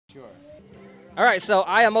Sure. All right, so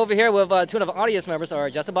I am over here with two of the audience members, or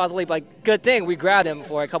just about to leave, but good thing we grabbed him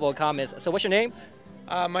for a couple of comments. So what's your name?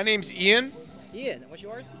 My name's Ian. Ian, what's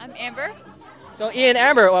yours? I'm Amber. So Ian,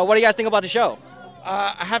 Amber, what do you guys think about the show?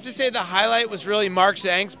 I have to say the highlight was really Mark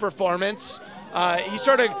Zhang's performance. He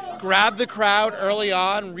sort of grabbed the crowd early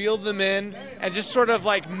on, reeled them in, and just sort of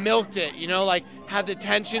like milked it, you know, like had the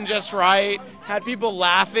tension just right, had people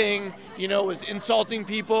laughing, you know, was insulting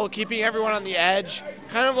people, keeping everyone on the edge,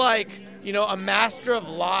 kind of like, you know, a master of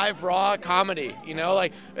live, raw comedy, you know,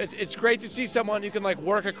 like it's great to see someone who can like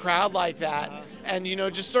work a crowd like that and, you know,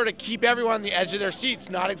 just sort of keep everyone on the edge of their seats,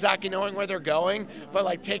 not exactly knowing where they're going, but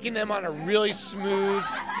like taking them on a really smooth,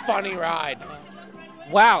 funny ride.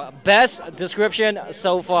 Wow, best description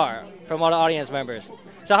so far from all the audience members.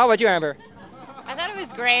 So how about you, Amber? I thought it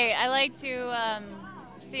was great. I like to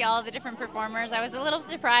see all the different performers. I was a little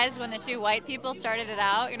surprised when the two white people started it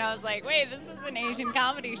out. You know, I was like, wait, this is an Asian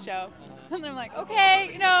comedy show. And I'm like, okay,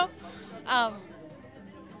 you know.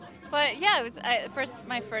 But yeah, it was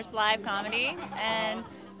my first live comedy, and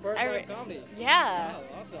Live comedy. Yeah. Wow,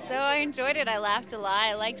 awesome. So I enjoyed it. I laughed a lot.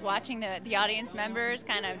 I liked watching the audience members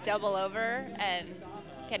kind of double over and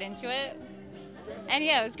get into it. And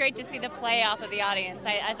yeah, it was great to see the play off of the audience.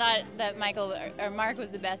 I thought that Mark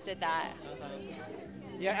was the best at that.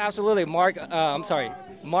 Yeah, absolutely. Mark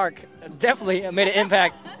definitely made an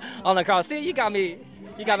impact on the crowd. See, you got me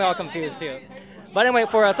all confused too. But anyway,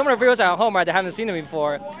 for some of the viewers at home, right, that haven't seen him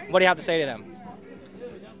before, what do you have to say to them?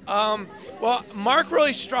 Well, Mark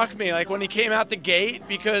really struck me like when he came out the gate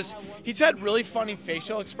because he's had really funny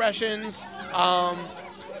facial expressions.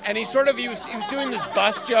 And he was doing this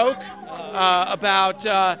bus joke about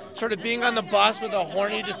sort of being on the bus with a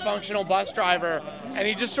horny, dysfunctional bus driver, and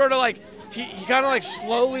he just sort of like he kind of like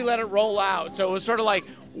slowly let it roll out. So it was sort of like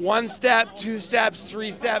 1 step, 2 steps, 3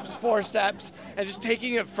 steps, 4 steps, and just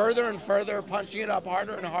taking it further and further, punching it up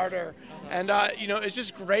harder and harder. And you know, it's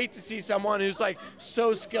just great to see someone who's like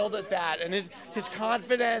so skilled at that, and his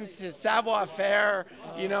confidence, his savoir-faire,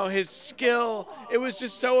 you know, his skill. It was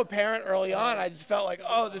just so apparent early on. I just felt like,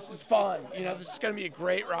 oh, this is fun. You know, this is going to be a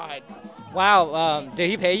great ride. Wow, did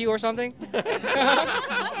he pay you or something? You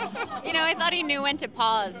know, I thought he knew when to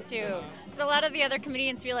pause too. So a lot of the other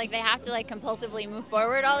comedians feel like they have to like compulsively move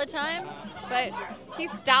forward all the time, but he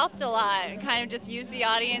stopped a lot and kind of just used the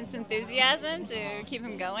audience enthusiasm to keep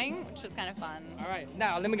him going, which was kind of fun. All right,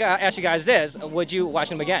 now let me ask you guys this: would you watch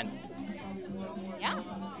him again? Yeah.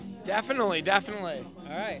 Definitely. All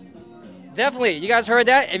right. Definitely. You guys heard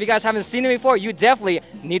that? If you guys haven't seen him before, you definitely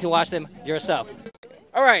need to watch them yourself.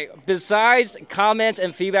 All right. Besides comments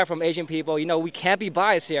and feedback from Asian people, you know, we can't be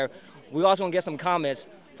biased here. We also want to get some comments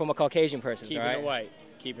from a Caucasian person. Keeping all right? it white.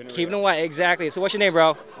 Keeping it white, exactly. So what's your name,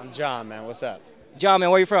 bro? I'm John, man. What's up? John, man,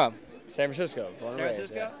 where you from? San Francisco. Born and San raised,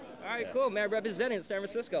 Francisco? yeah. All right, Yeah. cool, man. Representing San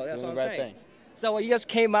Francisco. That's Doing what I'm the right saying. thing. So you guys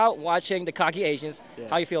came out watching the Cocky Asians. Yeah.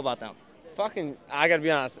 How you feel about them? Fucking, I gotta be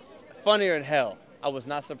honest, funnier than hell. I was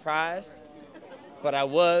not surprised, but I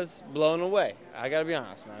was blown away. I gotta be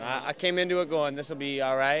honest, man. I came into it going, this will be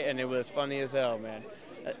all right, and it was funny as hell, man.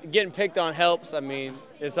 Getting picked on helps. I mean,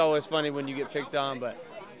 it's always funny when you get picked on, but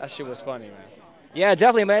that shit was funny, man. Yeah,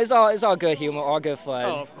 definitely, man. It's all good humor, all good fun.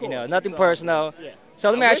 Oh, of course. You know, nothing personal. Yeah. So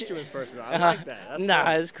let me I ask wish you. it was personal. I like that. That's Nah,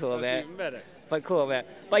 fun. it's cool, That's man. even better. But cool, man.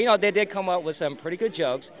 But you know, they did come up with some pretty good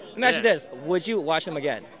jokes. Let me ask you Yeah. this: would you watch them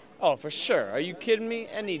again? Oh, for sure. Are you kidding me?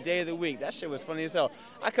 Any day of the week. That shit was funny as hell.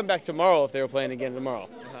 I'd come back tomorrow if they were playing again tomorrow.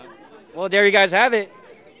 Well, there you guys have it.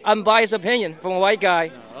 Unbiased opinion from a white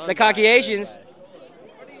guy. No, The Cocky unbiased, Asians.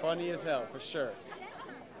 unbiased. Funny as hell, for sure.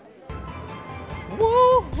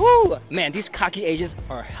 Woo woo! Man, these Cocky Asians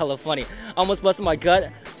are hella funny. Almost busted my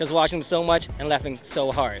gut just watching them so much and laughing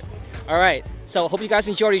so hard. All right, so hope you guys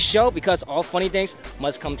enjoyed the show because all funny things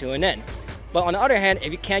must come to an end. But on the other hand,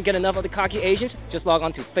 if you can't get enough of the Cocky Asians, just log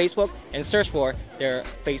on to Facebook and search for their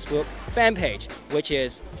Facebook fan page, which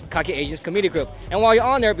is Cocky Asians Comedy Group. And while you're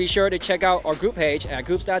on there, be sure to check out our group page at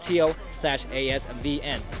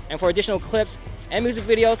groups.to/ASVN. And for additional clips and music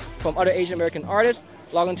videos from other Asian American artists,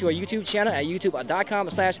 log on to our YouTube channel at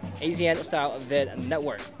youtube.com/ASVN Style Vid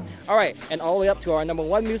Network. All right, and all the way up to our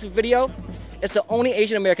 #1 music video. It's the only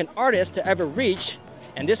Asian American artist to ever reach,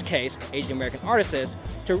 in this case, Asian American artists,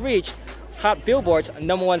 to reach Hot Billboard's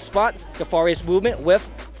 #1 spot, the Far East Movement with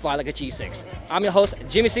Fly Like a G6. I'm your host,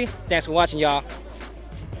 Jimmy C. Thanks for watching, y'all.